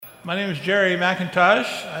My name is Jerry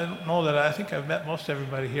McIntosh. I don't know that I think I've met most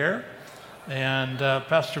everybody here. And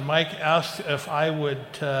Pastor Mike asked if I would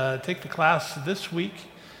take the class this week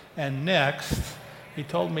and next. He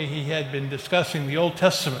told me he had been discussing the Old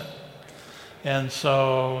Testament. And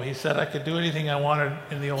so he said I could do anything I wanted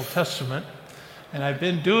in the Old Testament. And I've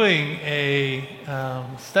been doing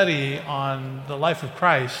a study on the life of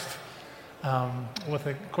Christ with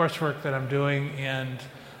a coursework that I'm doing, and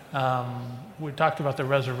we talked about the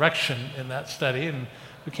resurrection in that study, and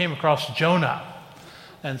we came across Jonah.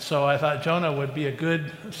 And so I thought Jonah would be a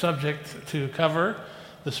good subject to cover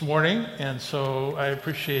this morning, and so I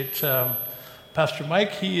appreciate Pastor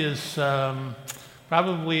Mike. He is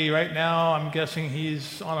probably right now, I'm guessing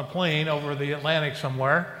he's on a plane over the Atlantic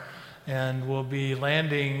somewhere, and will be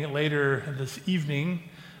landing later this evening,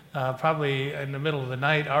 probably in the middle of the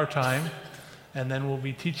night, our time. And then we'll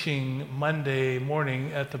be teaching Monday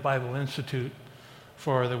morning at the Bible Institute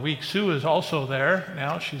for the week. Sue is also there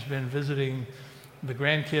now. She's been visiting the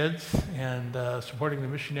grandkids and supporting the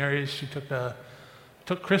missionaries. She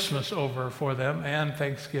took Christmas over for them and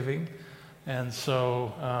Thanksgiving. And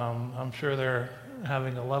so I'm sure they're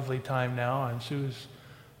having a lovely time now, and Sue's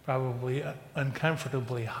probably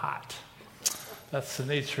uncomfortably hot. That's the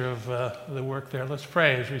nature of the work there. Let's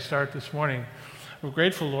pray as we start this morning. We're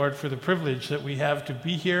grateful, Lord, for the privilege that we have to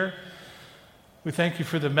be here. We thank you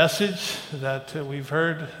for the message that we've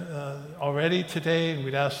heard already today, and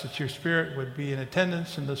we'd ask that your Spirit would be in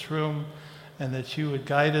attendance in this room and that you would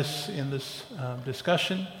guide us in this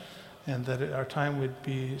discussion and that our time would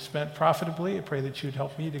be spent profitably. I pray that you'd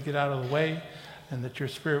help me to get out of the way and that your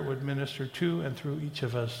Spirit would minister to and through each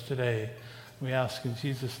of us today. We ask in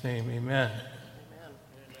Jesus' name, amen. Amen.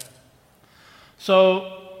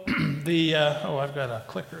 So, I've got a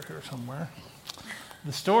clicker here somewhere.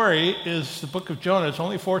 The story is the book of Jonah. It's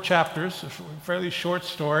only 4 chapters, a fairly short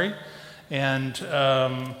story, and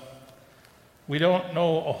we don't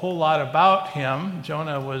know a whole lot about him.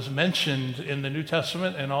 Jonah was mentioned in the New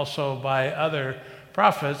Testament and also by other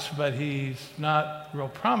prophets, but he's not real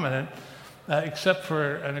prominent, except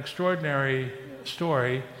for an extraordinary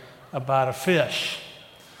story about a fish.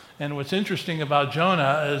 And what's interesting about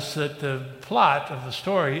Jonah is that the plot of the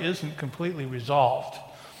story isn't completely resolved.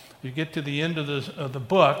 You get to the end of the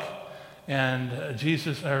book, and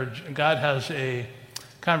God has a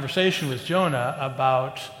conversation with Jonah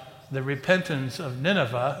about the repentance of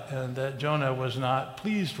Nineveh, and that Jonah was not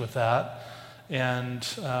pleased with that. And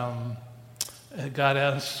God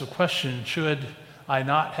asks the question, should I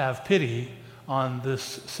not have pity on this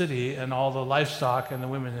city and all the livestock and the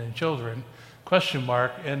women and children? ?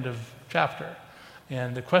 End of chapter.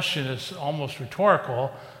 And the question is almost rhetorical,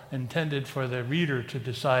 intended for the reader to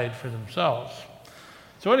decide for themselves.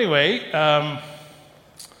 So anyway,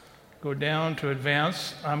 go down to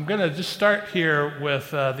advance. I'm going to just start here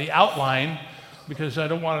with the outline, because I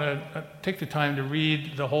don't want to take the time to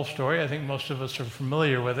read the whole story. I think most of us are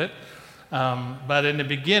familiar with it. But in the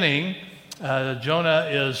beginning, Jonah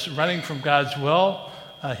is running from God's will.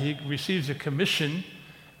 He receives a commission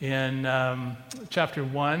in chapter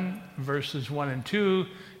 1, verses 1 and 2.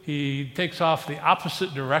 He takes off the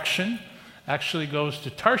opposite direction, actually goes to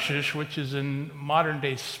Tarshish, which is in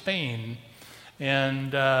modern-day Spain,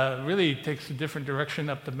 and really takes a different direction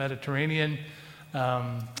up the Mediterranean.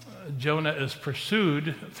 Jonah is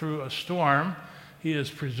pursued through a storm. He is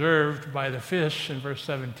preserved by the fish in verse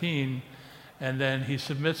 17, and then he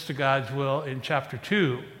submits to God's will in chapter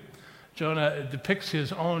 2. Jonah depicts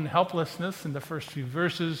his own helplessness in the first few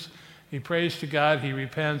verses. He prays to God, he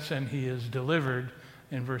repents, and he is delivered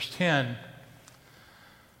in verse 10.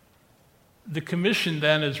 The commission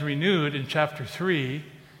then is renewed in chapter 3,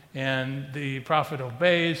 and the prophet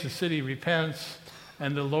obeys, the city repents,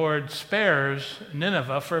 and the Lord spares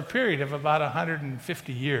Nineveh for a period of about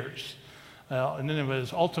 150 years. Nineveh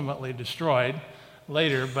is ultimately destroyed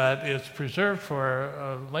later, but it's preserved for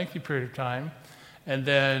a lengthy period of time. And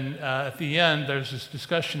then at the end, there's this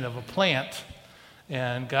discussion of a plant,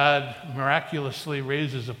 and God miraculously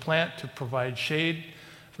raises a plant to provide shade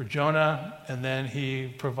for Jonah, and then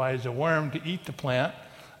he provides a worm to eat the plant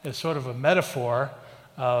as sort of a metaphor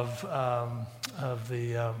of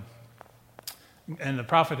the and the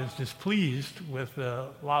prophet is displeased with the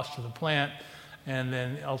loss of the plant and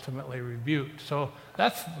then ultimately rebuked. So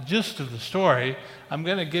that's the gist of the story. I'm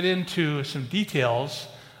going to get into some details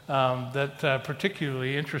that are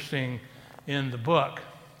particularly interesting in the book.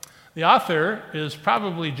 The author is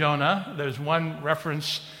probably Jonah. There's one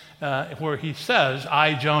reference where he says,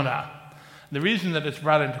 I, Jonah. The reason that it's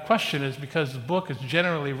brought into question is because the book is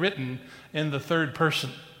generally written in the third person.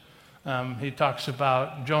 He talks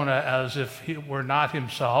about Jonah as if he were not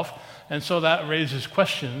himself. And so that raises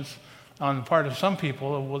questions on the part of some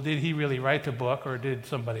people. Well, did he really write the book or did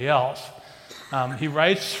somebody else? He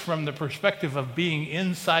writes from the perspective of being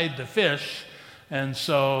inside the fish, and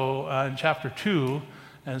so in chapter 2,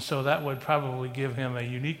 and so that would probably give him a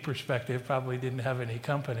unique perspective, probably didn't have any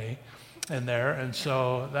company in there, and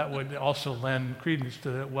so that would also lend credence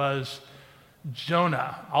to that it was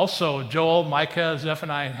Jonah. Also, Joel, Micah,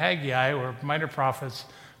 Zephaniah, and Haggai were minor prophets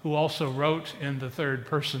who also wrote in the third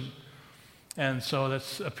person. And so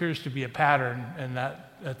that appears to be a pattern in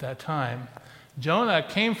that at that time. Jonah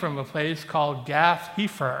came from a place called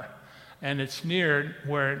Gath-Hepher, and it's near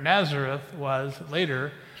where Nazareth was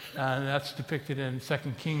later, and that's depicted in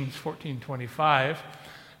 2 Kings 14:25.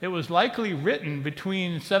 It was likely written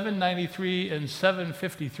between 793 and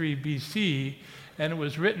 753 BC, and it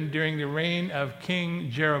was written during the reign of King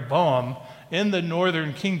Jeroboam in the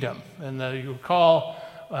northern kingdom. And you recall,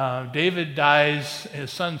 David dies,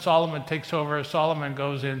 his son Solomon takes over, Solomon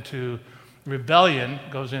goes into rebellion,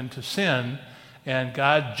 goes into sin, and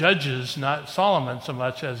God judges not Solomon so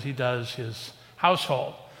much as he does his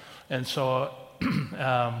household. And so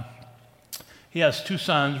he has two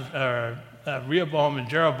sons, Rehoboam and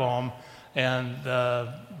Jeroboam, and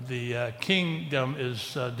the kingdom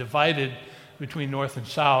is divided between north and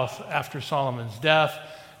south after Solomon's death.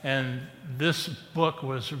 And this book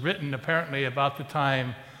was written apparently about the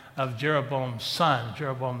time of Jeroboam's son,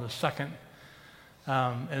 Jeroboam II.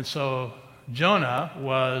 And so Jonah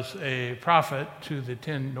was a prophet to the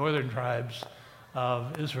 10 northern tribes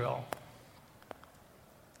of Israel.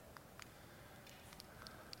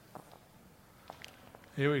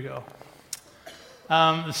 Here we go.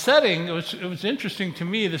 The setting, it was interesting to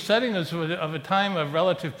me, the setting was of a time of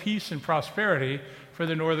relative peace and prosperity for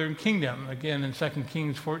the northern kingdom. Again, in 2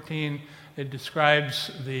 Kings 14, it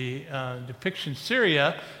describes the depiction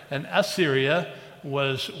Syria and Assyria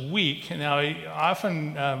was weak. Now,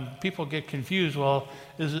 often people get confused. Well,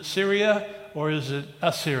 is it Syria or is it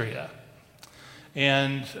Assyria?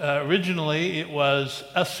 And originally it was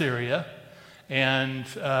Assyria, and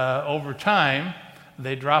over time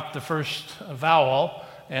they dropped the first vowel,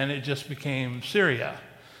 and it just became Syria.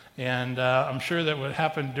 And I'm sure that would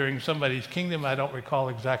happen during somebody's kingdom. I don't recall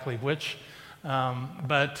exactly which,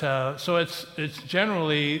 but so it's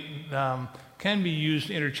generally can be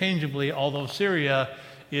used interchangeably, although Syria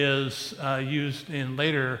is used in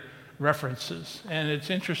later references. And it's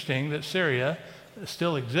interesting that Syria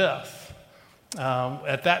still exists.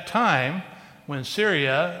 At that time, when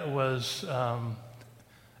Syria was,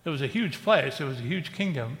 it was a huge place, it was a huge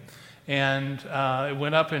kingdom, and it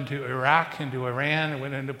went up into Iraq, into Iran, it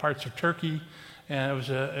went into parts of Turkey, and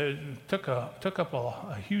it took up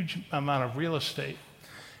a huge amount of real estate.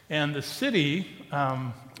 And the city,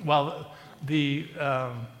 while the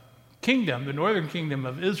kingdom, the northern kingdom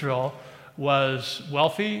of Israel, was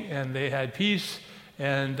wealthy and they had peace,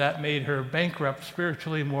 and that made her bankrupt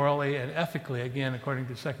spiritually, morally, and ethically, again, according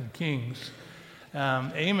to 2 Kings.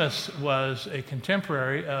 Amos was a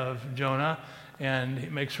contemporary of Jonah, and he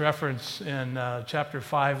makes reference in chapter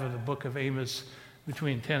 5 of the book of Amos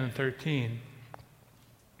between 10 and 13.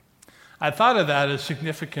 I thought of that as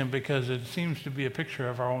significant because it seems to be a picture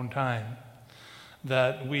of our own time,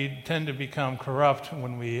 that we tend to become corrupt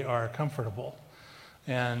when we are comfortable.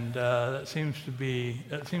 And that seems to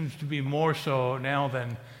be more so now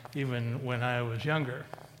than even when I was younger.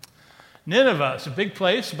 Nineveh is a big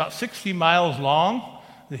place, about 60 miles long.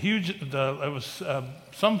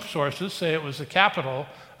 Some sources say it was the capital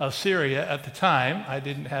of Syria at the time. I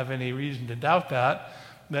didn't have any reason to doubt that.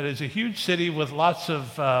 That is a huge city with lots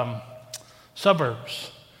of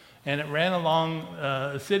suburbs. And it ran along,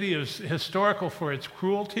 the city is historical for its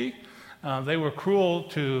cruelty. They were cruel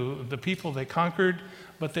to the people they conquered,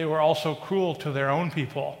 but they were also cruel to their own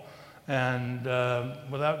people. And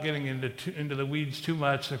without getting into the weeds too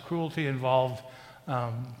much, the cruelty involved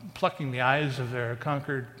plucking the eyes of their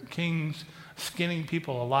conquered kings, skinning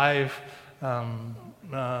people alive,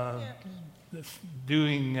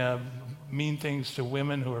 doing mean things to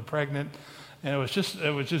women who were pregnant. And it was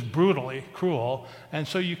just brutally cruel. And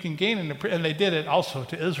so you can gain and they did it also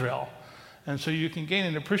to Israel. And so you can gain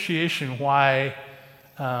an appreciation why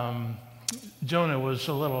Jonah was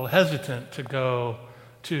a little hesitant to go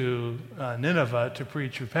to Nineveh to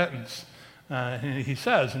preach repentance. And he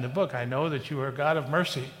says in the book, I know that you are a God of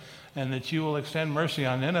mercy and that you will extend mercy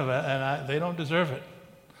on Nineveh, and they don't deserve it.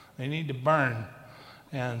 They need to burn.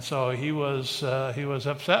 And so he was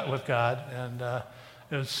upset with God, and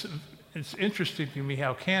it's interesting to me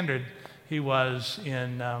how candid he was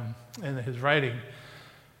in his writing.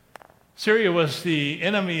 Syria was the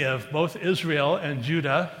enemy of both Israel and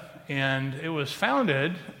Judah, and it was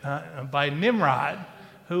founded by Nimrod,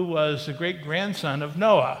 who was the great-grandson of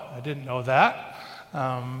Noah. I didn't know that,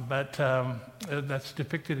 but that's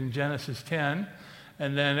depicted in Genesis 10.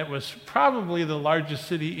 And then it was probably the largest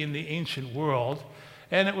city in the ancient world,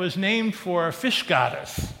 and it was named for a fish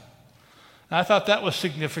goddess. And I thought that was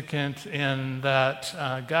significant in that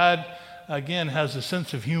God, again, has a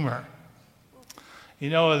sense of humor. You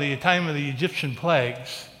know, at the time of the Egyptian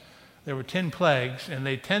plagues, there were 10 plagues, and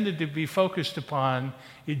they tended to be focused upon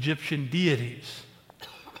Egyptian deities.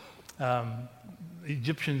 The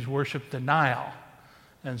Egyptians worshipped the Nile,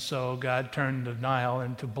 and so God turned the Nile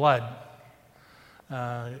into blood.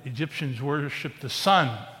 Egyptians worshipped the sun,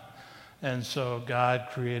 and so God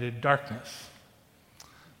created darkness.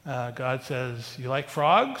 God says, you like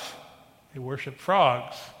frogs? They worship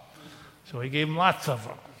frogs. So he gave them lots of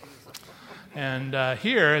them. And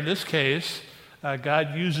here, in this case,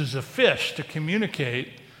 God uses a fish to communicate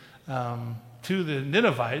to the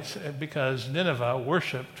Ninevites because Nineveh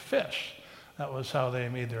worshipped fish. That was how they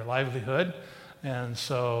made their livelihood. And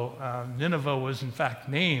so Nineveh was, in fact,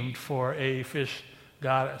 named for a fish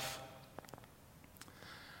goddess.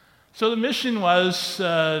 So the mission was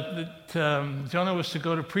that Jonah was to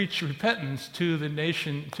go to preach repentance to the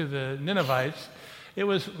nation, to the Ninevites. It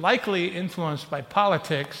was likely influenced by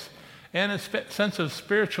politics and a sense of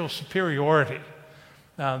spiritual superiority.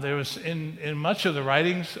 There was in much of the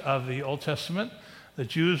writings of the Old Testament, the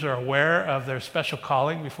Jews are aware of their special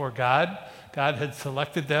calling before God. God had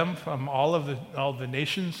selected them from all the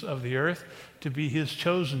nations of the earth to be his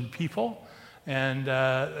chosen people, and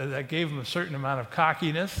that gave them a certain amount of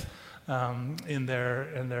cockiness in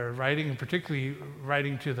their writing, and particularly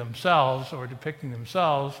writing to themselves or depicting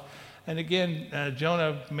themselves. And again,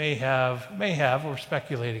 Jonah may have, we're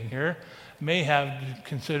speculating here, may have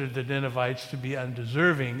considered the Ninevites to be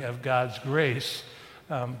undeserving of God's grace,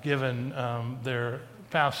 given their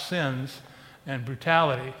past sins and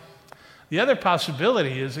brutality. The other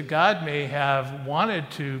possibility is that God may have wanted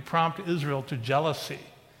to prompt Israel to jealousy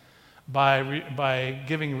by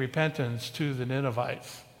giving repentance to the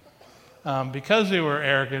Ninevites. Because they were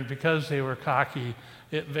arrogant, because they were cocky,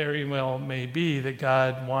 it very well may be that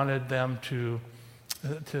God wanted them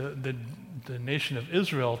the nation of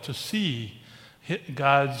Israel to see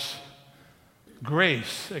God's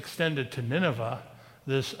grace extended to Nineveh,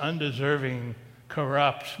 this undeserving,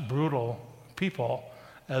 corrupt, brutal people,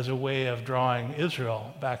 as a way of drawing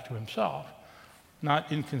Israel back to himself,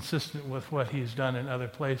 not inconsistent with what he's done in other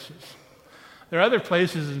places. There are other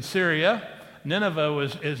places in Syria.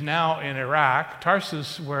 Nineveh is now in Iraq.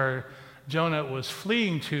 Tarsus, where Jonah was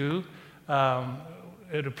fleeing to,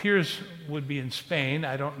 it appears would be in Spain.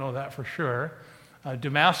 I don't know that for sure.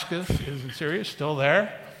 Damascus is in Syria, still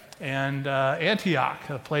there. And Antioch,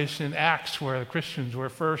 a place in Acts where the Christians were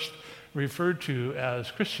first referred to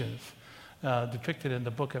as Christians, depicted in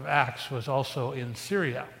the book of Acts, was also in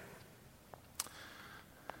Syria.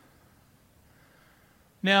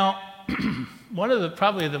 Now, one of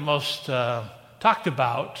probably the most talked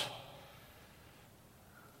about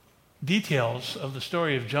details of the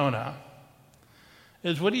story of Jonah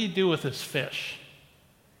is, what do you do with this fish?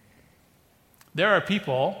 There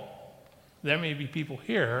may be people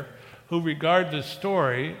here who regard the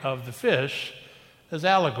story of the fish as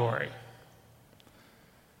allegory.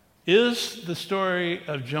 Is the story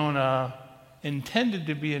of Jonah intended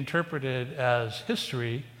to be interpreted as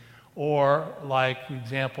history, or like the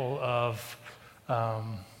example of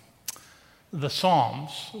the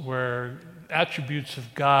Psalms, where attributes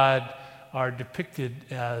of God are depicted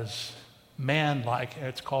as man-like?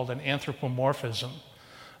 It's called an anthropomorphism.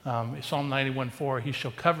 Psalm 91:4, he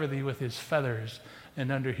shall cover thee with his feathers,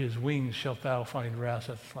 and under his wings shalt thou find rest.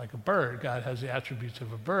 That's like a bird. God has the attributes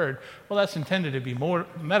of a bird. Well, that's intended to be more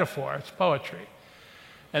metaphor. It's poetry.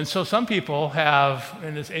 And so some people have,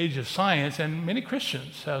 in this age of science, and many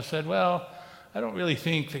Christians have said, well, I don't really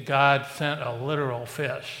think that God sent a literal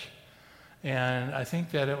fish. And I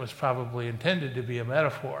think that it was probably intended to be a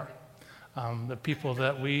metaphor. The people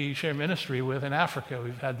that we share ministry with in Africa,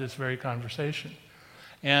 we've had this very conversation.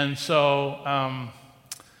 And so I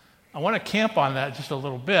want to camp on that just a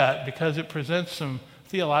little bit, because it presents some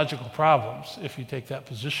theological problems if you take that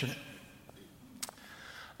position.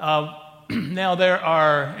 Now, there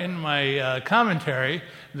are, in my commentary,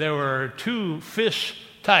 there were two fish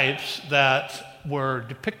types that were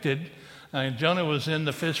depicted. Jonah was in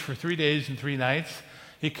the fish for 3 days and 3 nights.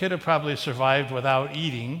 He could have probably survived without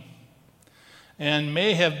eating, and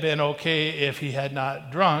may have been okay if he had not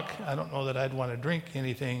drunk. I don't know that I'd want to drink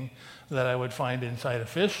anything that I would find inside a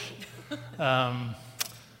fish.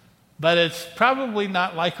 But it's probably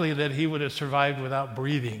not likely that he would have survived without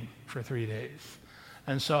breathing for 3 days.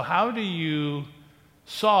 And so how do you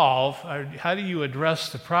how do you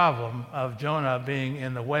address the problem of Jonah being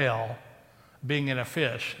in a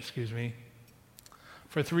fish,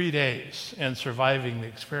 for 3 days and surviving the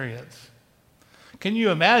experience? Can you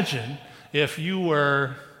imagine if you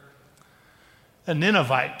were a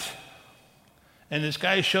Ninevite and this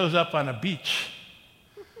guy shows up on a beach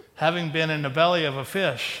having been in the belly of a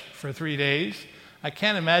fish for 3 days? I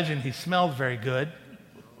can't imagine he smelled very good.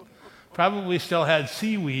 Probably still had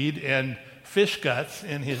seaweed and fish guts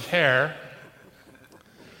in his hair.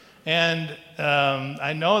 And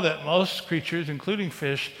I know that most creatures, including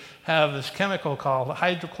fish, have this chemical called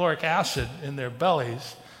hydrochloric acid in their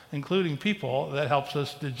bellies, including people, that helps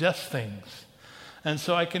us digest things. And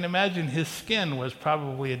so I can imagine his skin was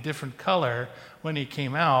probably a different color when he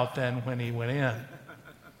came out than when he went in.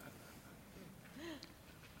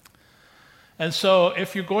 And so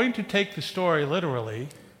if you're going to take the story literally,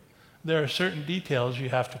 there are certain details you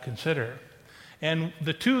have to consider. And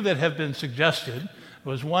the two that have been suggested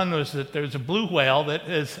was that there's a blue whale that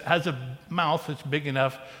has a mouth that's big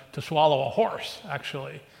enough to swallow a horse,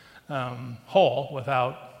 actually, whole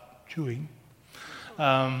without chewing.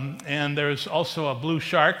 And there's also a blue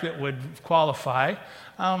shark that would qualify.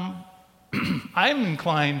 I'm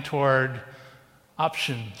inclined toward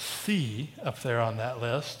option C up there on that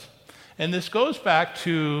list. And this goes back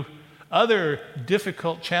to other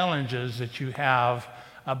difficult challenges that you have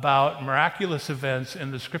about miraculous events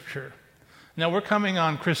in the Scripture. Now, we're coming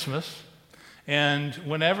on Christmas, and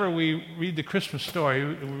whenever we read the Christmas story,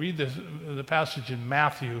 we read the passage in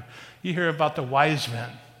Matthew, you hear about the wise men.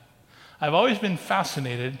 I've always been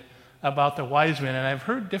fascinated about the wise men, and I've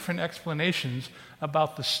heard different explanations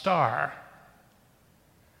about the star.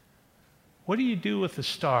 What do you do with the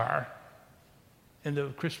star in the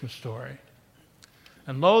Christmas story?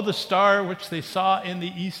 And lo, the star which they saw in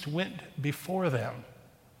the east went before them.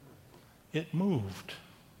 It moved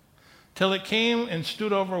till it came and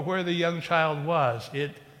stood over where the young child was.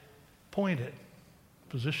 It pointed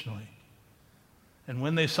positionally. And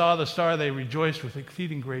when they saw the star, they rejoiced with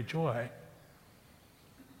exceeding great joy.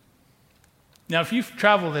 Now, if you've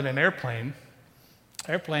traveled in an airplane,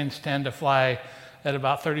 airplanes tend to fly at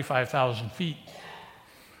about 35,000 feet.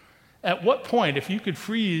 At what point, if you could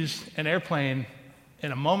freeze an airplane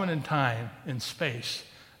in a moment in time in space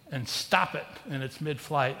and stop it in its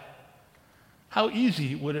mid-flight, how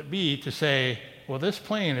easy would it be to say, well, this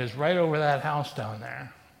plane is right over that house down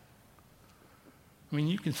there? I mean,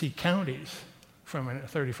 you can see counties from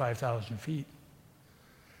 35,000 feet.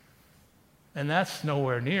 And that's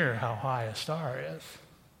nowhere near how high a star is.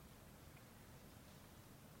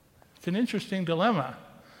 It's an interesting dilemma,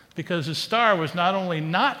 because the star was not only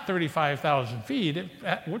not 35,000 feet,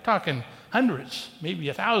 we're talking hundreds, maybe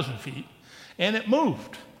 1,000 feet, and it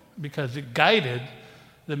moved because it guided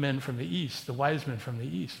the men from the east, the wise men from the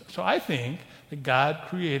east. So I think that God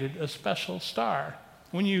created a special star.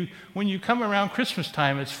 When you come around Christmas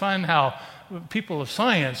time, it's fun how people of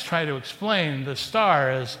science try to explain the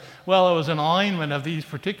star as, well, it was an alignment of these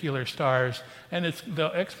particular stars, and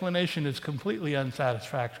the explanation is completely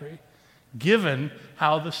unsatisfactory, given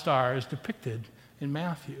how the star is depicted in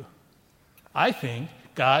Matthew. I think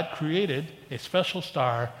God created a special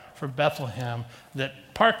star for Bethlehem that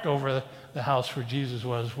parked over the house where Jesus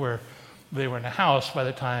was, where they were in a house by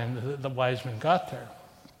the time the wise men got there.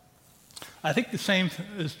 I think the same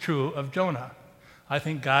is true of Jonah. I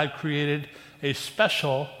think God created a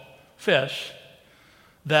special fish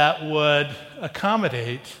that would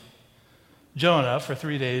accommodate Jonah for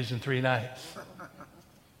 3 days and 3 nights.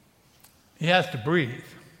 He has to breathe.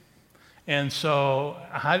 And so,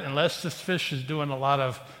 unless this fish is doing a lot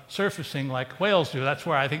of surfacing like whales do, that's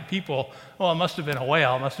where I think people, it must have been a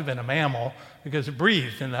whale, it must have been a mammal, because it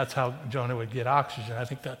breathed, and that's how Jonah would get oxygen. I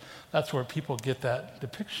think that's where people get that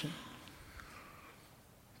depiction.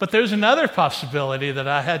 But there's another possibility that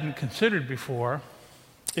I hadn't considered before.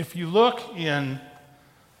 If you look in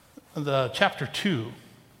the chapter 2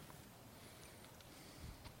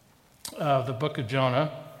 of the book of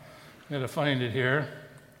Jonah, I'm going to find it here.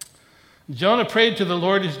 Jonah prayed to the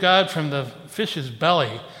Lord his God from the fish's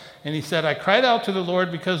belly, and he said, I cried out to the Lord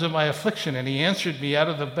because of my affliction, and he answered me. Out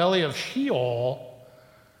of the belly of Sheol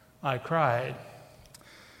I cried,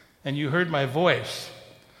 and you heard my voice.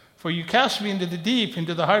 For you cast me into the deep,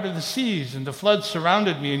 into the heart of the seas, and the floods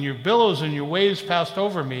surrounded me, and your billows and your waves passed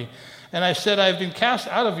over me. And I said, I have been cast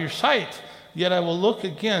out of your sight. Yet I will look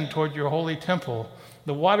again toward your holy temple.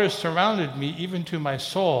 The waters surrounded me, even to my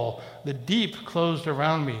soul. The deep closed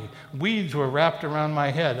around me. Weeds were wrapped around my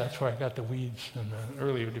head. That's where I got the weeds in the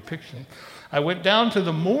earlier depiction. I went down to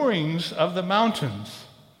the moorings of the mountains.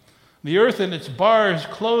 The earth and its bars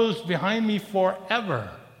closed behind me forever.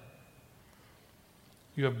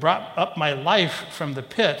 You have brought up my life from the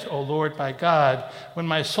pit, O Lord my God. When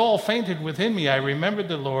my soul fainted within me, I remembered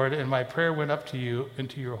the Lord, and my prayer went up to you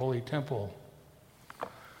into your holy temple.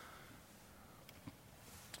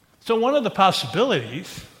 So one of the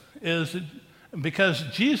possibilities is because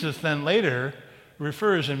Jesus then later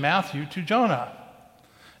refers in Matthew to Jonah.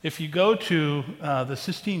 If you go to the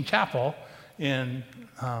Sistine Chapel in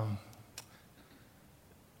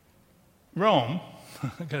Rome,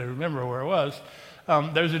 I've got to remember where it was,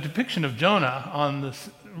 there's a depiction of Jonah on the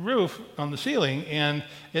roof, on the ceiling, and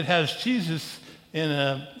it has Jesus in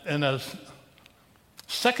a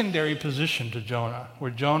secondary position to Jonah,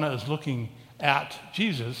 where Jonah is looking at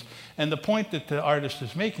Jesus. And the point that the artist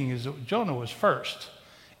is making is that Jonah was first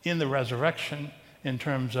in the resurrection in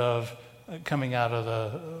terms of coming out of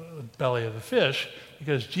the belly of the fish,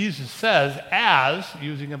 because Jesus says, as,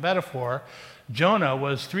 using a metaphor, Jonah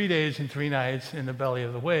was 3 days and 3 nights in the belly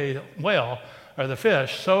of the whale, or the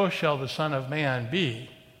fish, so shall the Son of Man be.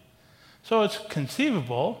 So it's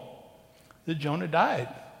conceivable that Jonah died.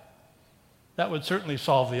 That would certainly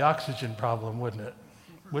solve the oxygen problem, wouldn't it?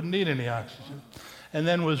 Wouldn't need any oxygen. And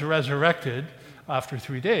then was resurrected after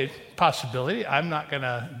 3 days. Possibility. I'm not going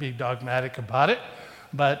to be dogmatic about it,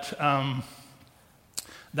 but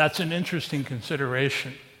that's an interesting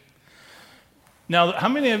consideration. Now, how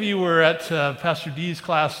many of you were at Pastor D's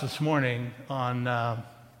class this morning on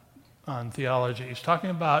theology? He's talking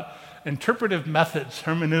about interpretive methods,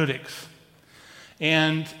 hermeneutics.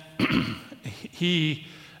 And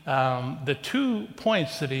the 2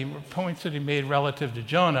 points that he made relative to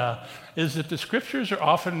Jonah is that the scriptures are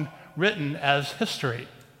often written as history.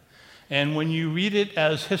 And when you read it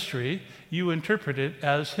as history, you interpret it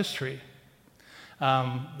as history.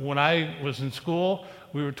 When I was in school,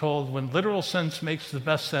 we were told when literal sense makes the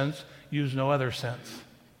best sense, use no other sense.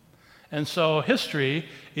 And so history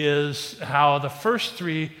is how the first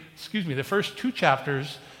 2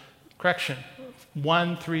 chapters,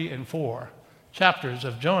 1, 3, and 4 chapters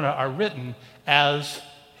of Jonah are written as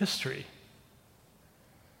history.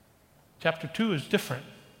 Chapter 2 is different.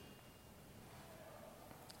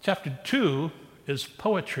 Chapter 2 is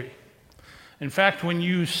poetry. In fact, when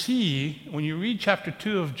you read chapter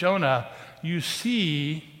 2 of Jonah, you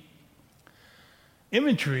see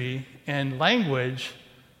imagery and language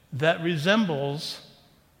that resembles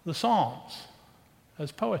the Psalms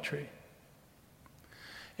as poetry.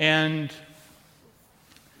 And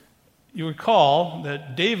you recall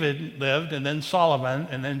that David lived, and then Solomon,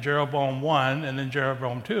 and then Jeroboam I, and then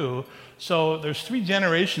Jeroboam II. So there's 3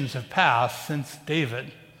 generations have passed since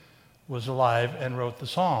David was alive and wrote the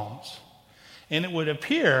Psalms. And it would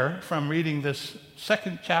appear from reading this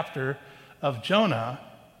 2nd chapter of Jonah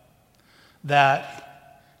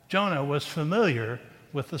that Jonah was familiar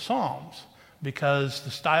with the Psalms because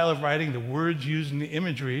the style of writing, the words used in the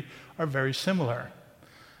imagery are very similar.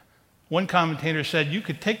 One commentator said you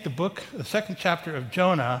could take the 2nd chapter of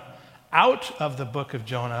Jonah, out of the book of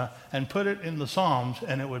Jonah and put it in the Psalms,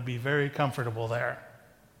 and it would be very comfortable there.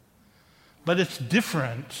 But it's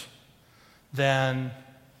different than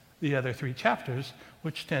the other 3 chapters,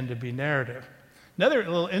 which tend to be narrative. Another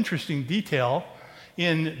little interesting detail,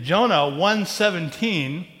 in Jonah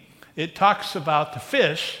 1:17, it talks about the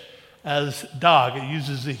fish as dog. It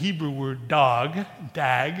uses the Hebrew word dog,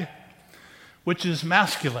 dag, which is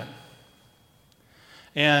masculine.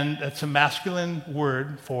 And it's a masculine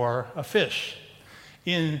word for a fish.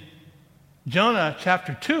 In Jonah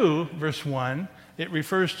chapter 2, verse 1, it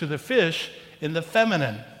refers to the fish in the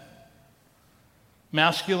feminine.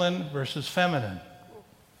 Masculine versus feminine.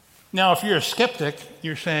 Now, if you're a skeptic,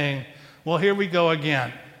 you're saying, well, here we go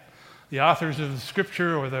again. The authors of the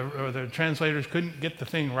scripture or the translators couldn't get the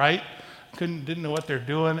thing right, didn't know what they're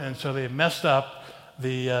doing, and so they messed up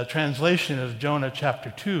the translation of Jonah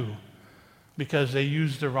chapter 2 because they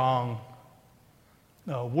used the wrong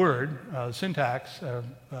word, syntax,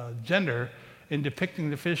 gender, in depicting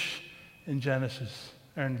the fish in Genesis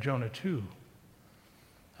or in Jonah 2.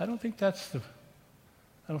 I don't think that's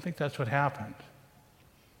what happened.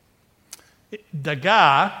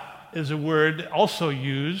 Daga is a word also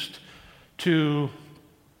used to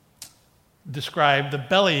describe the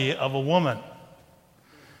belly of a woman.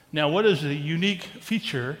 Now, what is the unique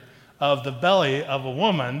feature of the belly of a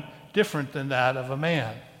woman different than that of a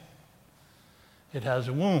man? It has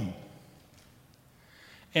a womb.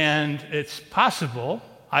 And it's possible,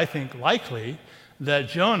 I think likely, that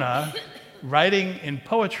Jonah, writing in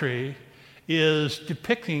poetry, is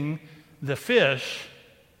depicting the fish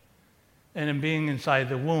and him being inside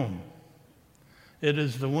the womb. It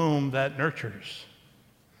is the womb that nurtures.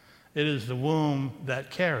 It is the womb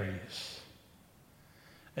that carries.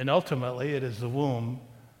 And ultimately, it is the womb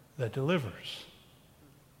that delivers.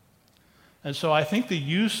 And so I think the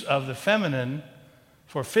use of the feminine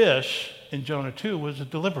for fish in Jonah 2 was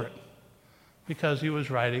deliberate, because he was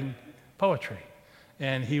writing poetry.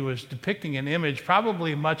 And he was depicting an image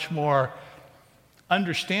probably much more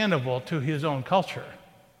understandable to his own culture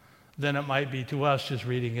than it might be to us just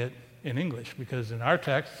reading it in English, because in our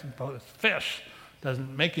text, fish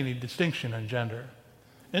doesn't make any distinction on gender.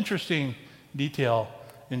 Interesting detail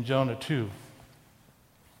in Jonah 2.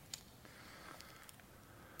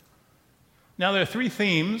 Now, there are three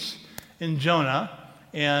themes in Jonah,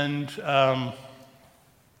 and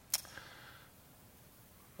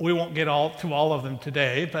we won't get to all of them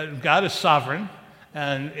today, but God is sovereign,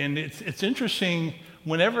 and it's interesting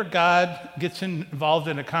whenever God gets involved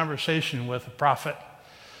in a conversation with a prophet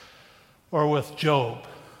or with Job,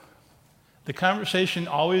 the conversation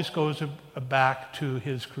always goes back to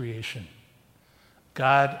his creation,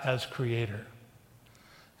 God as creator.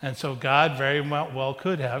 And so God very well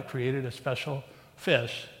could have created a special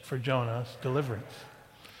fish for Jonah's deliverance.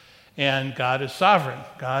 And God is sovereign.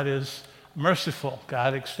 God is merciful.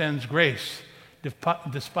 God extends grace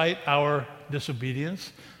despite our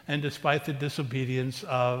disobedience and despite the disobedience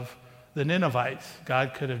of the Ninevites.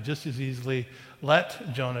 God could have just as easily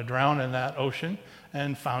let Jonah drown in that ocean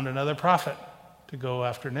and found another prophet to go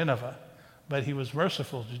after Nineveh. But he was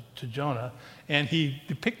merciful to Jonah, and he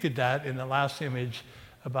depicted that in the last image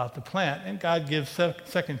about the plant. And God gives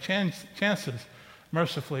second chances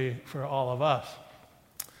mercifully for all of us.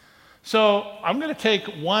 So I'm going to take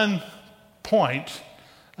one point,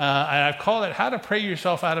 and I've called it How to Pray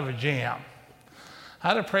Yourself Out of a Jam.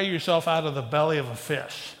 How to pray yourself out of the belly of a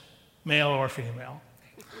fish, male or female.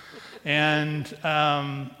 And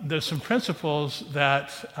there's some principles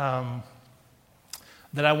that I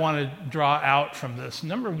want to draw out from this.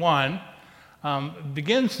 Number one,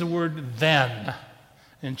 begins the word then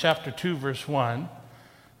in chapter 2, verse 1.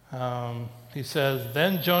 He says,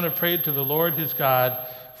 "Then Jonah prayed to the Lord his God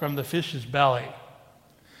from the fish's belly."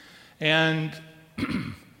 And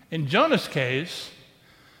in Jonah's case,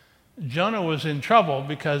 Jonah was in trouble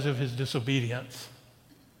because of his disobedience.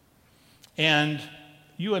 And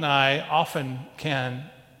you and I often can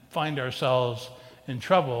find ourselves in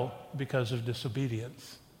trouble because of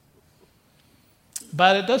disobedience.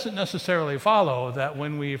 But it doesn't necessarily follow that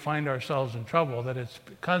when we find ourselves in trouble that it's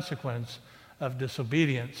a consequence of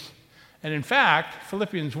disobedience. And in fact,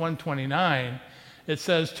 Philippians 1:29, it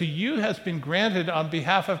says, "To you has been granted on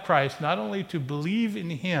behalf of Christ not only to believe in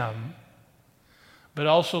him, but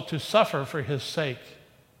also to suffer for his sake."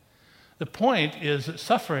 The point is that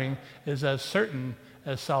suffering is as certain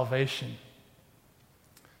as salvation.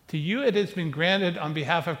 To you it has been granted on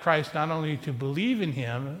behalf of Christ not only to believe in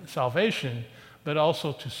him, salvation, but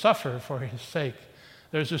also to suffer for his sake.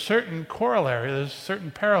 There's a certain corollary, there's a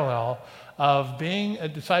certain parallel of being a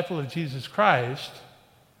disciple of Jesus Christ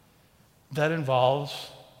that involves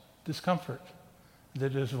discomfort,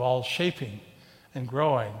 that involves shaping and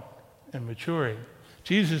growing and maturing.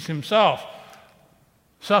 Jesus himself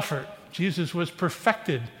suffered. Jesus was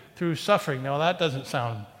perfected through suffering. Now that doesn't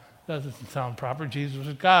sound proper. Jesus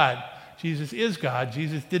was God. Jesus is God.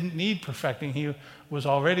 Jesus didn't need perfecting. He was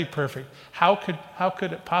already perfect. How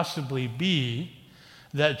could it possibly be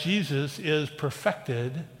that Jesus is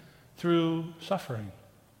perfected through suffering?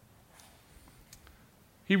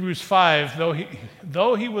 Hebrews 5,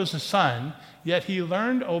 though he was a son, yet he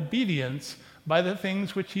learned obedience by the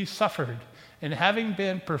things which he suffered. And having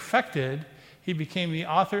been perfected, he became the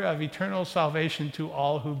author of eternal salvation to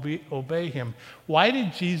all who obey him. Why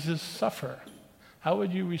did Jesus suffer? How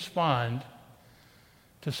would you respond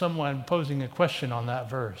to someone posing a question on that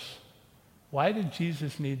verse? Why did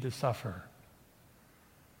Jesus need to suffer?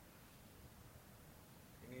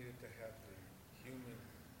 He needed to have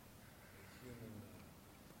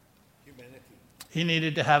the humanity. He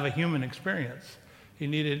needed to have a human experience.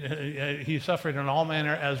 He suffered in all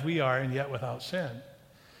manner as we are, and yet without sin.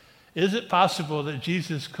 Is it possible that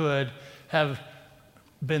Jesus could have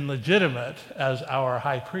been legitimate as our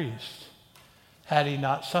high priest had he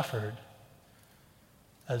not suffered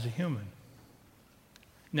as a human?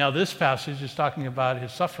 Now, this passage is talking about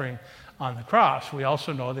his suffering on the cross. We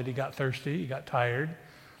also know that he got thirsty, he got tired,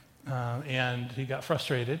 and he got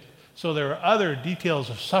frustrated. So there are other details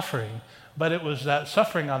of suffering, but it was that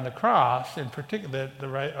suffering on the cross, in particular, the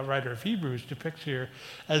writer of Hebrews depicts here,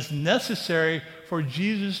 as necessary for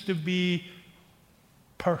Jesus to be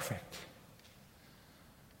perfect.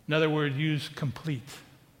 In other words, use complete,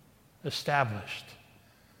 established.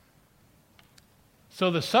 So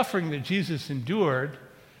the suffering that Jesus endured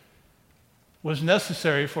was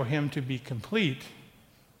necessary for him to be complete.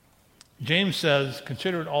 James says,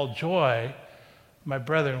 "Consider it all joy, my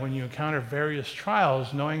brethren, when you encounter various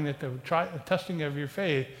trials, knowing that the testing of your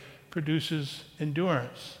faith produces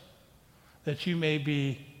endurance, that you may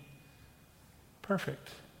be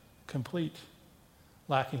perfect, complete,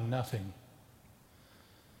 lacking nothing."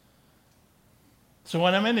 So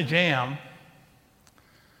when I'm in a jam,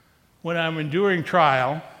 when I'm enduring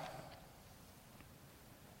trial,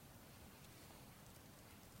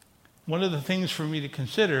 one of the things for me to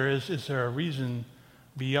consider is there a reason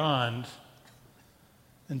beyond,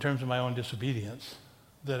 in terms of my own disobedience,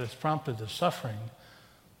 that has prompted the suffering?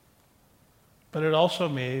 But it also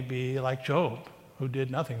may be like Job, who did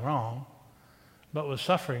nothing wrong, but was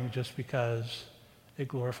suffering just because it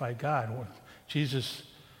glorified God. Jesus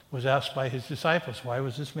was asked by his disciples, why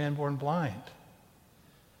was this man born blind?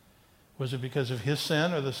 Was it because of his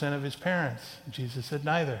sin or the sin of his parents? Jesus said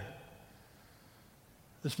neither.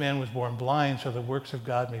 This man was born blind so the works of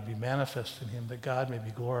God may be manifest in him, that God may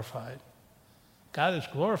be glorified. God is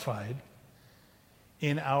glorified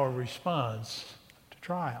in our response to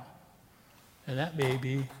trial. And that may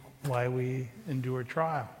be why we endure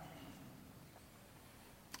trial.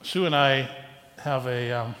 Sue and I have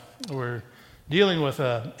we're dealing with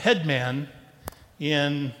a headman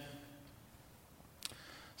in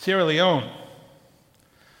Sierra Leone.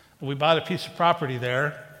 We bought a piece of property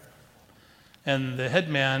there, and the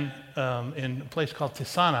headman in a place called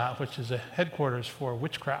Tisana, which is a headquarters for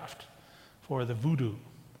witchcraft, for the voodoo.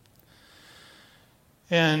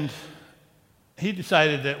 And he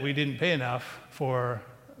decided that we didn't pay enough for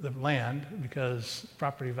the land because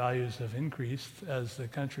property values have increased as the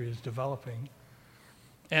country is developing,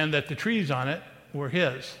 and that the trees on it were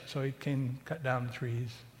his. So he came cut down the trees,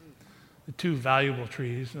 the two valuable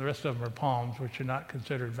trees. The rest of them are palms, which are not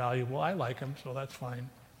considered valuable. I like them, so that's fine.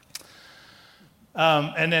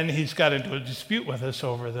 And then he's got into a dispute with us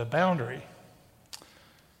over the boundary.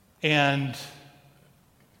 And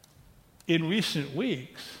in recent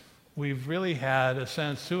weeks, we've really had a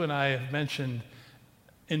sense, Sue and I have mentioned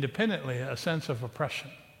independently, a sense of oppression,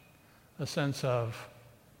 a sense of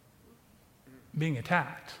being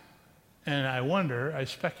attacked. And I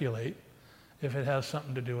speculate, if it has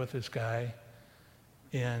something to do with this guy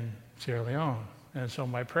in Sierra Leone. And so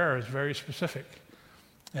my prayer is very specific.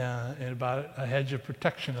 And about a hedge of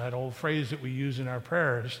protection, that old phrase that we use in our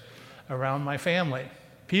prayers, around my family.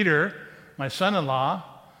 Peter, my son-in-law,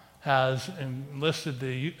 has enlisted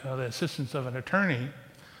the assistance of an attorney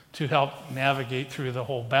to help navigate through the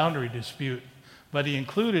whole boundary dispute. But he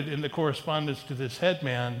included in the correspondence to this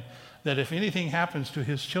headman that if anything happens to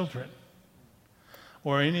his children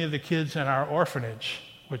or any of the kids in our orphanage,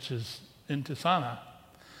 which is in Tisana,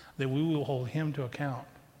 that we will hold him to account.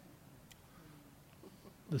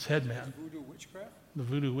 This headman. Voodoo witchcraft? The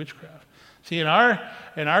voodoo witchcraft. See, in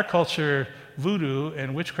our culture, voodoo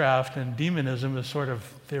and witchcraft and demonism is sort of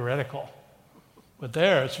theoretical. But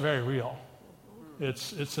there, it's very real.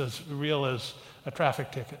 It's as real as a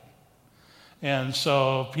traffic ticket. And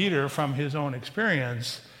so Peter, from his own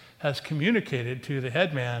experience, has communicated to the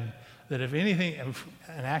headman that if anything, if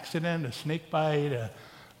an accident, a snake bite,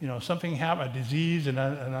 something happen, a disease, an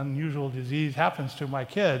unusual disease happens to my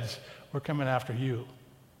kids, we're coming after you.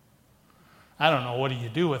 I don't know, what do you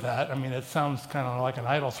do with that? I mean, it sounds kind of like an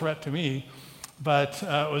idle threat to me, but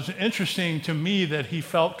it was interesting to me that he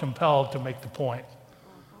felt compelled to make the point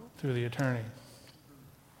through the attorney.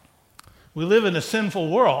 We live in a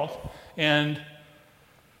sinful world, and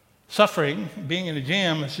suffering, being in a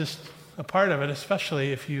jam, is just a part of it,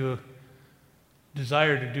 especially if you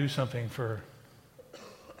desire to do something for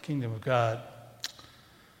the kingdom of God.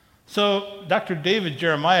 So Dr. David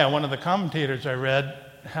Jeremiah, one of the commentators I read,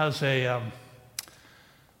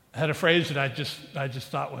 had a phrase that I just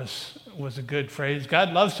thought was a good phrase.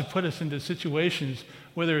 God loves to put us into situations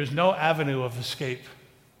where there is no avenue of escape,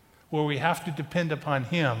 where we have to depend upon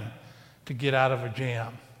him to get out of a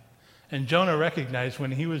jam. And Jonah recognized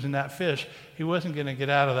when he was in that fish, he wasn't going to get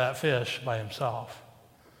out of that fish by himself,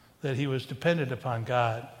 that he was dependent upon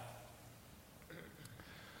God.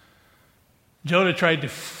 Jonah tried to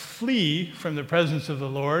flee from the presence of the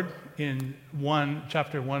Lord in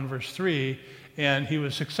chapter 1, verse 3, and he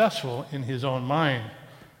was successful in his own mind.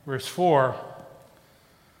 Verse 4,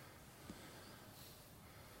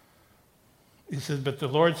 He says, but the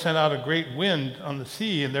Lord sent out a great wind on the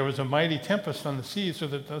sea, and there was a mighty tempest on the sea. So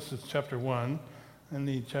this is chapter 1. I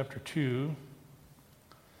need chapter 2.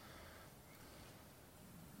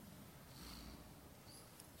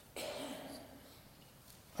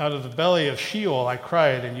 Out of the belly of Sheol I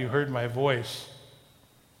cried, and you heard my voice.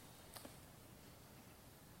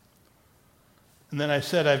 And then I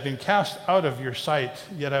said, I've been cast out of your sight,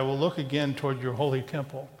 yet I will look again toward your holy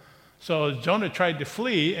temple. So Jonah tried to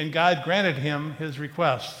flee, and God granted him his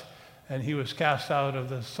request, and he was cast out of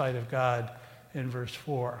the sight of God in verse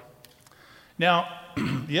 4. Now,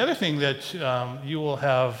 the other thing that you will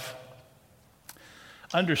have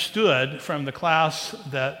understood from the class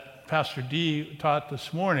that Pastor D taught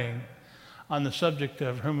this morning on the subject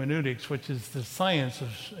of hermeneutics, which is the science of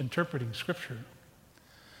interpreting Scripture,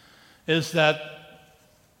 is that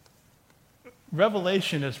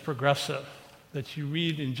Revelation is progressive, that you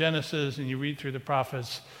read in Genesis and you read through the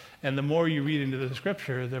prophets, and the more you read into the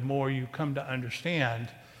Scripture, the more you come to understand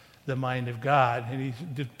the mind of God. And he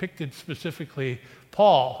depicted specifically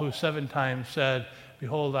Paul, who 7 times said,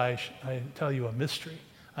 behold, I tell you a mystery,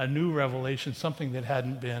 a new revelation, something that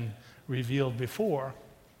hadn't been revealed before.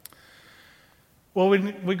 Well,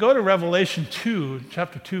 when we go to Revelation 2,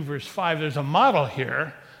 chapter 2, verse 5, there's a model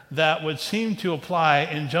here that would seem to apply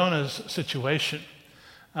in Jonah's situation.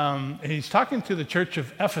 He's talking to the church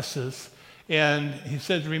of Ephesus, and he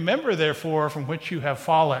says, remember, therefore, from which you have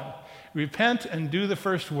fallen. Repent and do the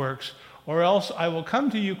first works, or else I will come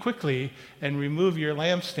to you quickly and remove your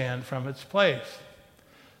lampstand from its place.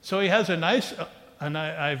 So he has a nice, and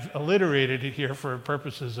I've alliterated it here for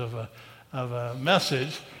purposes of a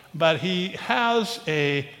message, but he has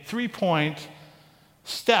a 3-point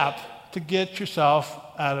step to get yourself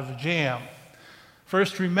out of a jam.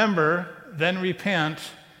 First, remember, then repent,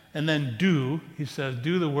 and then do. He says,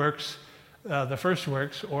 do the works, the first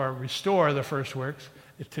works, or restore the first works,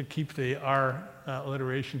 to keep the R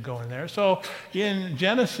alliteration going there. So in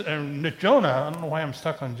Jonah, I don't know why I'm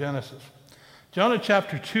stuck on Genesis. Jonah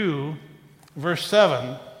chapter 2, verse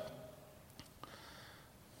 7.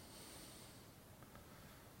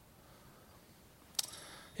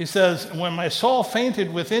 He says, when my soul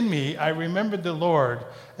fainted within me, I remembered the Lord,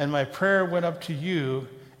 and my prayer went up to you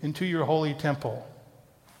into your holy temple.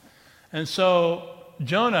 And so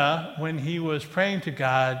Jonah, when he was praying to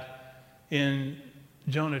God in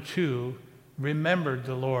Jonah 2, remembered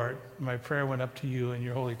the Lord. My prayer went up to you in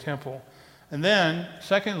your holy temple. And then,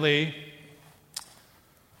 secondly,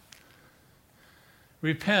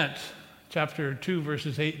 repent, chapter 2,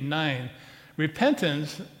 verses 8 and 9.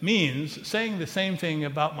 Repentance means saying the same thing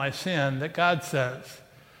about my sin that God says.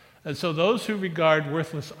 And so those who regard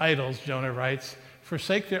worthless idols, Jonah writes,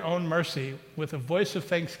 forsake their own mercy. With a voice of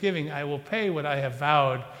thanksgiving, I will pay what I have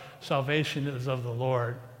vowed. Salvation is of the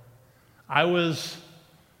Lord. I was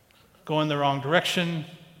going the wrong direction.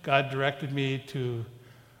 God directed me to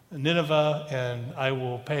Nineveh, and I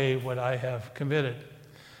will pay what I have committed.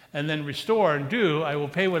 And then restore and do, I will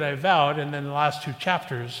pay what I vowed. And then the last 2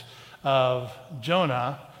 chapters of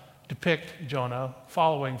Jonah depict Jonah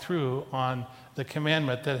following through on the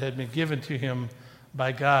commandment that had been given to him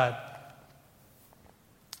by God.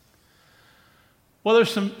 Well,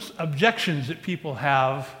 there's some objections that people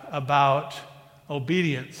have about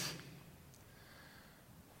obedience.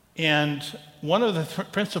 And one of the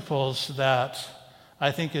principles that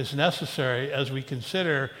I think is necessary as we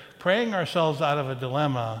consider praying ourselves out of a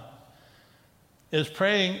dilemma is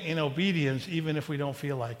praying in obedience even if we don't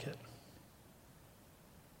feel like it.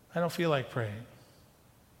 I don't feel like praying.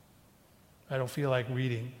 I don't feel like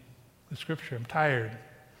reading the Scripture. I'm tired.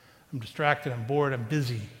 I'm distracted. I'm bored. I'm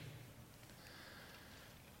busy.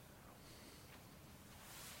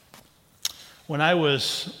 When I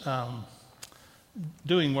was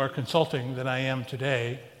doing more consulting than I am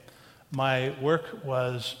today, my work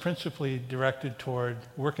was principally directed toward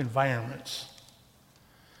work environments.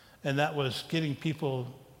 And that was getting people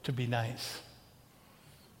to be nice.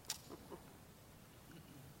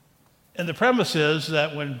 And the premise is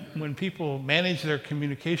that when people manage their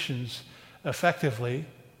communications effectively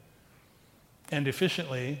and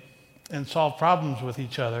efficiently and solve problems with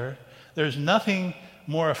each other, there's nothing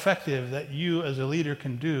more effective that you as a leader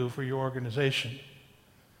can do for your organization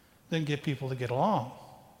than get people to get along,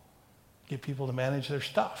 get people to manage their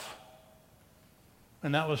stuff.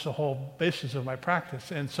 And that was the whole basis of my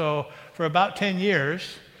practice. And so for about 10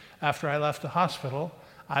 years after I left the hospital,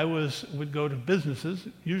 I would go to businesses,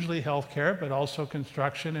 usually healthcare, but also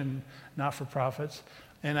construction and not-for-profits,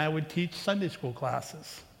 and I would teach Sunday school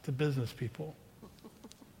classes to business people.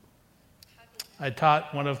 I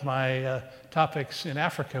taught one of my topics in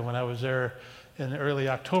Africa when I was there in early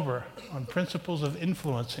October on principles of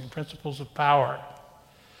influencing, principles of power.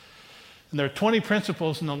 And there are 20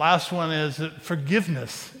 principles, and the last one is that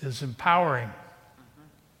forgiveness is empowering.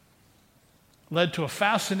 Led to a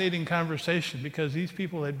fascinating conversation because these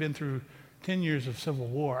people had been through 10 years of civil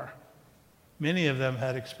war. Many of them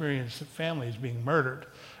had experienced families being murdered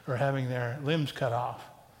or having their limbs cut off,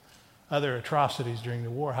 other atrocities during the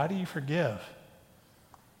war. How do you forgive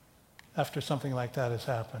after something like that has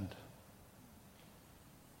happened?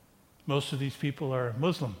 Most of these people are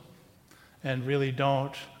Muslim and really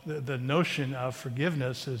don't, the notion of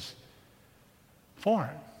forgiveness is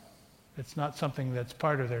foreign. It's not something that's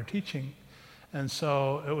part of their teaching. And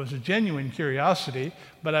so it was a genuine curiosity,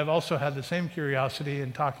 but I've also had the same curiosity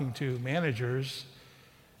in talking to managers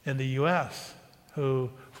in the U.S. for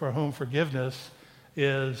whom forgiveness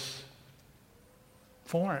is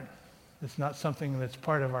foreign. It's not something that's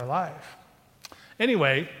part of our life.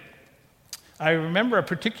 Anyway, I remember a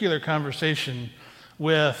particular conversation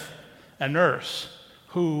with a nurse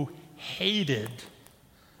who hated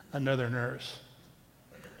another nurse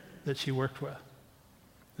that she worked with.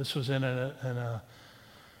 This was in a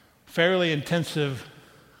fairly intensive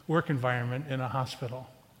work environment in a hospital.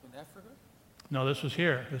 In Africa? No, this was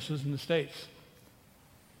here. This was in the States.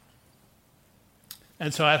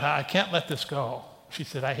 And so I thought, I can't let this go. She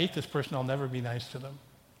said, I hate this person. I'll never be nice to them.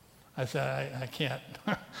 I said, I can't.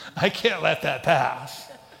 I can't let that pass.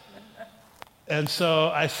 And so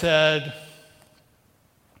I said,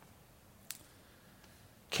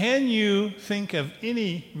 can you think of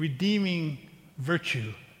any redeeming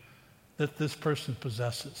virtue that this person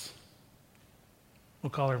possesses?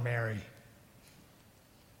 We'll call her Mary.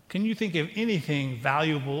 Can you think of anything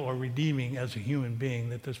valuable or redeeming as a human being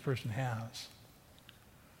that this person has?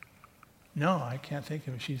 No, I can't think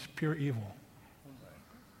of it. She's pure evil.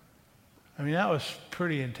 I mean, that was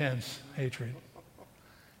pretty intense hatred.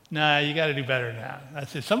 Nah, you got to do better than that. I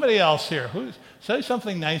said, somebody else here, say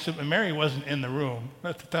something nice. And Mary wasn't in the room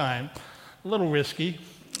at the time. A little risky.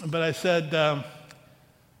 But I said,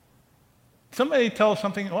 somebody tell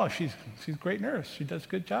something, oh, she's a great nurse. She does a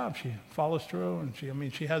good job. She follows through,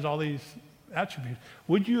 and she has all these attributes.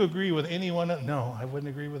 Would you agree with any one of? No, I wouldn't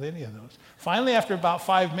agree with any of those. Finally, after about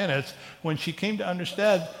 5 minutes, when she came to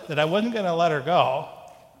understand that I wasn't going to let her go,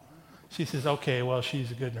 she says, okay, well,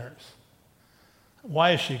 she's a good nurse.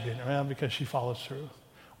 Why is she good? Well, because she follows through.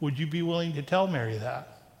 Would you be willing to tell Mary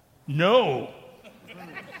that? No.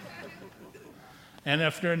 And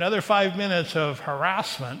after another 5 minutes of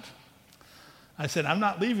harassment, I said, I'm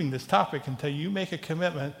not leaving this topic until you make a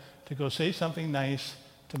commitment to go say something nice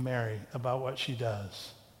to Mary about what she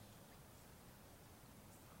does.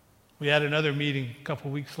 We had another meeting a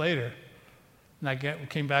couple weeks later, and I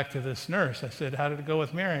came back to this nurse. I said, how did it go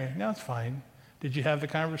with Mary? No, it's fine. Did you have the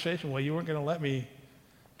conversation? Well, you weren't going to let me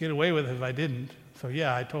get away with it if I didn't. So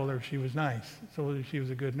yeah, I told her she was nice. So she was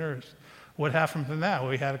a good nurse. What happened from that? Well,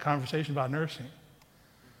 we had a conversation about nursing.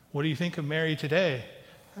 What do you think of Mary today?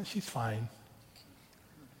 Oh, she's fine.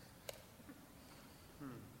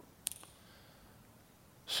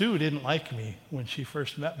 Sue didn't like me when she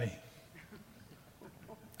first met me.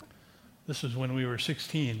 This was when we were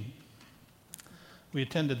 16. We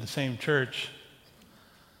attended the same church,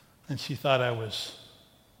 and she thought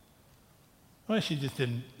she just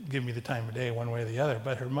didn't give me the time of day one way or the other,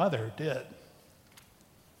 but her mother did.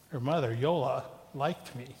 Her mother, Yola,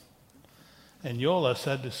 liked me. And Yola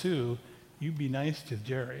said to Sue, you be nice to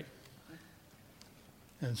Jerry.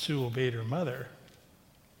 And Sue obeyed her mother.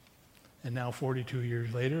 And now 42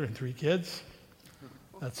 years later and 3 kids,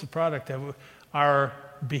 that's the product of our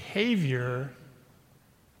behavior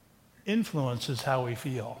influences how we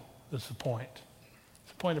feel. That's the point.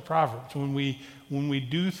 It's the point of Proverbs. When we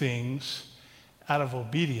do things out of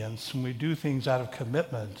obedience, when we do things out of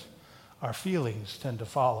commitment, our feelings tend to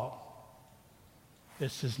follow.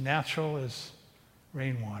 It's as natural as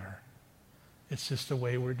rainwater. It's just the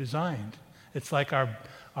way we're designed. It's like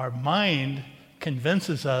our mind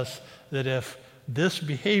convinces us that if this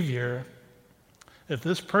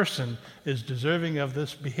person is deserving of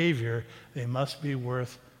this behavior, they must be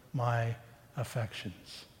worth my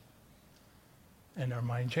affections. And our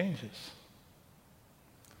mind changes.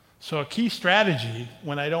 So a key strategy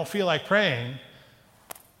when I don't feel like praying,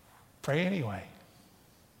 pray anyway.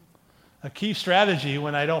 A key strategy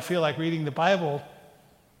when I don't feel like reading the Bible,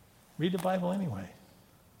 read the Bible anyway,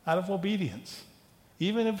 out of obedience,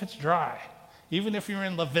 even if it's dry, even if you're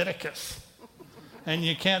in Leviticus and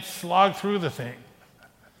you can't slog through the thing.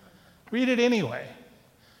 Read it anyway,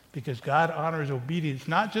 because God honors obedience,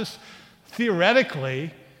 not just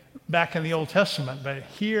theoretically back in the Old Testament, but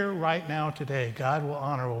here, right now, today, God will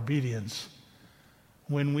honor obedience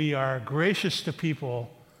when we are gracious to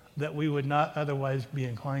people that we would not otherwise be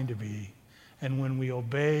inclined to be, and when we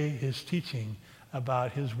obey his teaching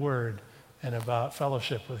about his word and about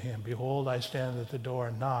fellowship with him. Behold, I stand at the door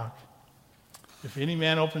and knock. If any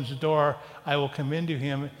man opens the door, I will come into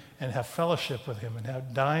him and have fellowship with him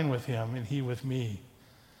and dine with him and he with me.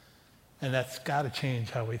 And that's got to change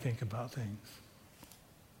how we think about things.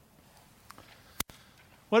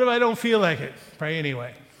 What if I don't feel like it? Pray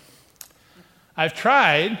anyway. I've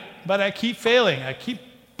tried, but I keep failing. I keep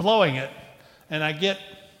blowing it, and I get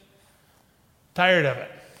tired of it.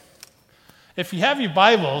 If you have your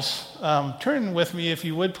Bibles, turn with me, if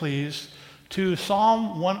you would please, to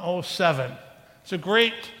Psalm 107. It's a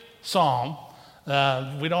great psalm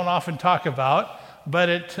we don't often talk about, but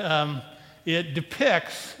it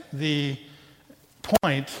depicts the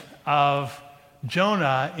point of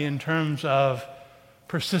Jonah in terms of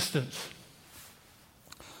persistence.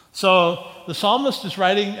 So the psalmist is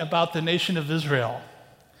writing about the nation of Israel,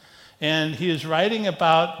 and he is writing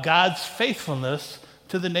about God's faithfulness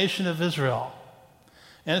to the nation of Israel.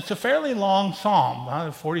 And it's a fairly long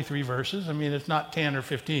psalm, 43 verses. I mean, it's not 10 or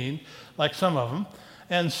 15 like some of them.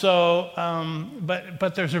 And so,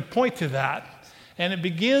 but there's a point to that. And it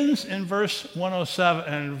begins in verse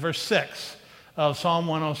 107 and verse 6 of Psalm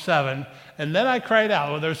 107. And then I cried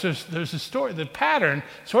out. Well, there's a story. The pattern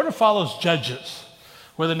sort of follows Judges,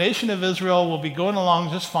 where the nation of Israel will be going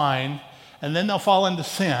along just fine, and then they'll fall into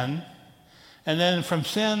sin. And then from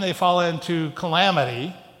sin, they fall into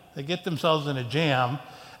calamity. They get themselves in a jam,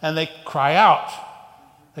 and they cry out.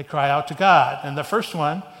 They cry out to God. And the first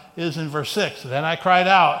one is in verse 6. Then I cried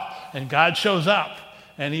out, and God shows up,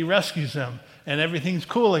 and he rescues them, and everything's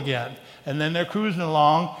cool again. And then they're cruising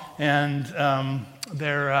along, and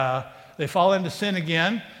they fall into sin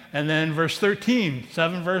again. And then verse 13,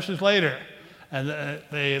 7 verses later, and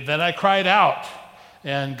then I cried out,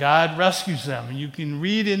 and God rescues them. And you can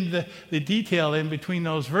read in the detail in between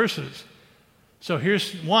those verses. So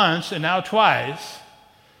here's once and now twice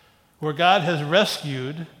where God has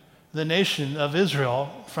rescued the nation of Israel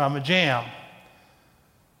from a jam.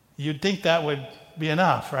 You'd think that would be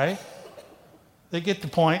enough, right? They get the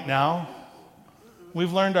point now.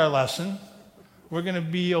 We've learned our lesson. We're going to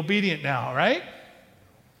be obedient now, right?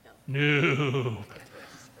 No.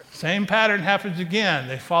 Same pattern happens again.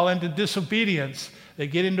 They fall into disobedience. They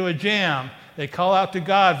get into a jam. They call out to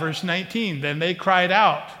God, verse 19. Then they cried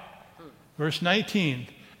out, verse 19.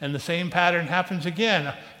 And the same pattern happens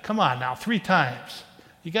again. Come on now, 3 times.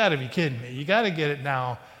 You got to be kidding me. You got to get it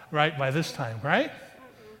now right by this time, right?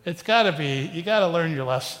 It's got to be. You got to learn your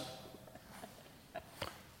lesson.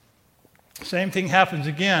 Same thing happens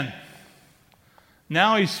again.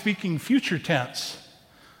 Now he's speaking future tense.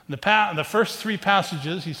 The first 3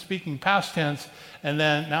 passages, he's speaking past tense, and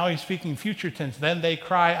then now he's speaking future tense. Then they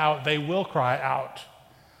cry out. They will cry out.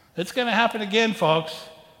 It's going to happen again, folks.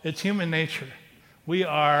 It's human nature. We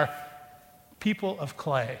are people of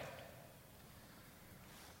clay.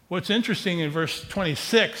 What's interesting in verse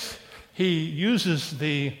 26, he uses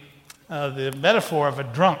the metaphor of a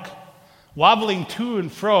drunk, wobbling to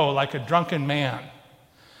and fro like a drunken man.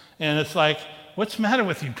 And it's like, what's the matter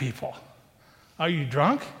with you people? Are you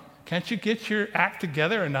drunk? Can't you get your act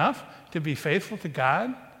together enough to be faithful to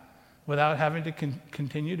God without having to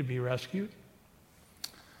continue to be rescued?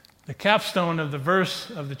 The capstone of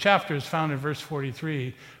the chapter is found in verse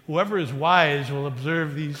 43. Whoever is wise will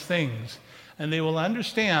observe these things, and they will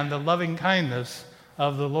understand the loving kindness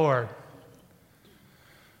of the Lord.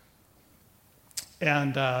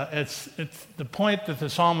 And it's the point that the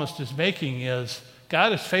psalmist is making is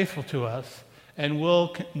God is faithful to us and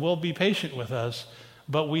will be patient with us,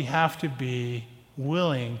 but we have to be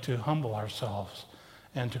willing to humble ourselves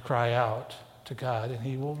and to cry out to God, and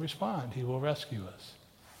he will respond. He will rescue us.